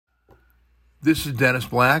This is Dennis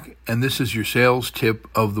Black, and this is your sales tip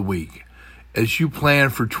of the week. As you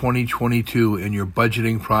plan for 2022 in your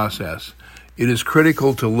budgeting process, it is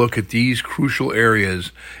critical to look at these crucial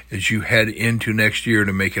areas as you head into next year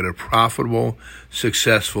to make it a profitable,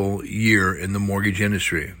 successful year in the mortgage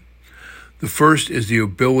industry. The first is the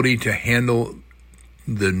ability to handle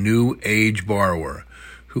the new age borrower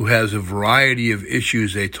who has a variety of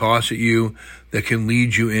issues they toss at you that can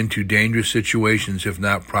lead you into dangerous situations if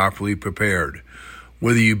not properly prepared.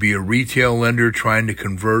 Whether you be a retail lender trying to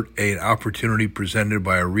convert an opportunity presented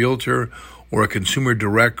by a realtor or a consumer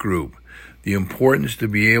direct group, the importance to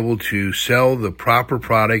be able to sell the proper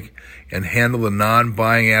product and handle the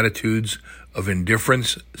non-buying attitudes of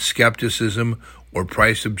indifference, skepticism, or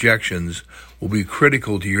price objections will be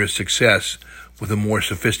critical to your success with a more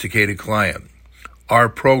sophisticated client. Our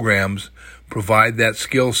programs provide that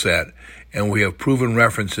skill set, and we have proven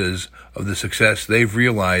references of the success they've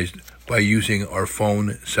realized by using our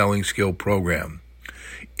phone selling skill program.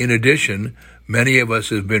 In addition, many of us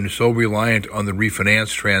have been so reliant on the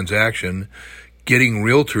refinance transaction, getting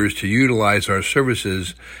realtors to utilize our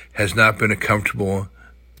services has not been a comfortable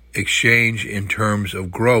exchange in terms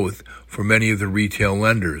of growth for many of the retail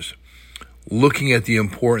lenders. Looking at the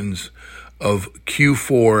importance of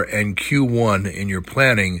Q4 and Q1 in your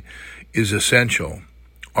planning is essential.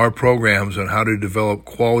 Our programs on how to develop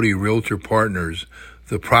quality realtor partners,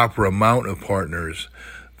 the proper amount of partners,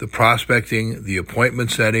 the prospecting, the appointment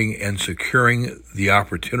setting, and securing the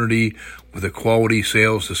opportunity with a quality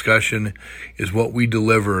sales discussion is what we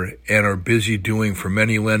deliver and are busy doing for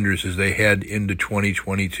many lenders as they head into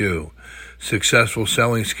 2022. Successful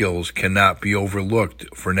selling skills cannot be overlooked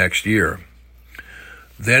for next year.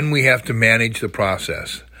 Then we have to manage the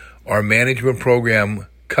process. Our management program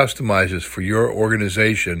customizes for your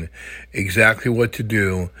organization exactly what to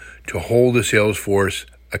do to hold the sales force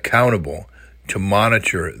accountable, to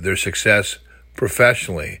monitor their success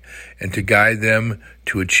professionally, and to guide them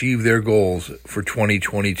to achieve their goals for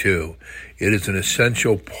 2022. It is an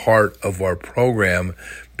essential part of our program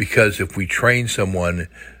because if we train someone,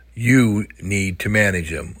 you need to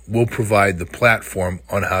manage them. We'll provide the platform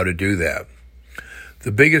on how to do that.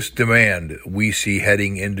 The biggest demand we see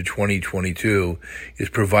heading into 2022 is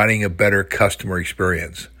providing a better customer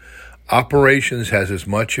experience. Operations has as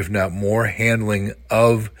much, if not more, handling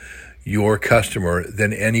of your customer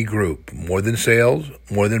than any group. More than sales,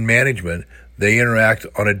 more than management, they interact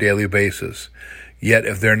on a daily basis. Yet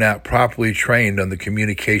if they're not properly trained on the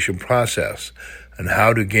communication process and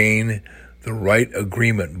how to gain the right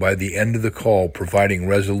agreement by the end of the call, providing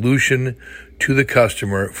resolution to the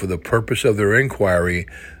customer for the purpose of their inquiry,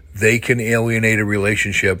 they can alienate a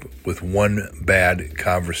relationship with one bad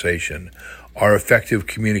conversation. Our effective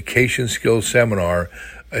communication skills seminar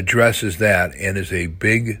addresses that and is a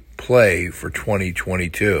big play for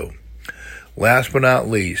 2022. Last but not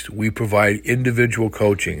least, we provide individual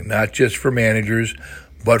coaching, not just for managers,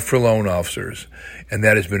 but for loan officers. And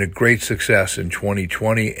that has been a great success in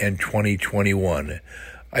 2020 and 2021.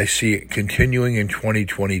 I see it continuing in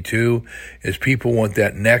 2022 as people want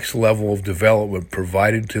that next level of development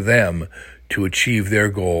provided to them to achieve their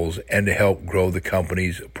goals and to help grow the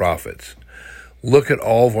company's profits. Look at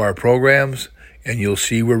all of our programs and you'll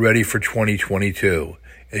see we're ready for 2022.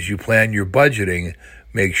 As you plan your budgeting,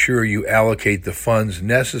 make sure you allocate the funds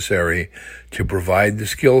necessary to provide the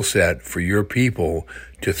skill set for your people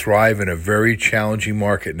to thrive in a very challenging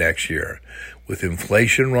market next year. With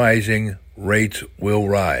inflation rising, rates will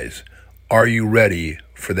rise. Are you ready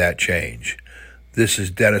for that change? This is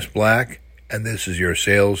Dennis Black, and this is your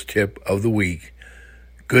sales tip of the week.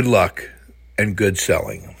 Good luck and good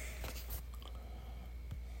selling.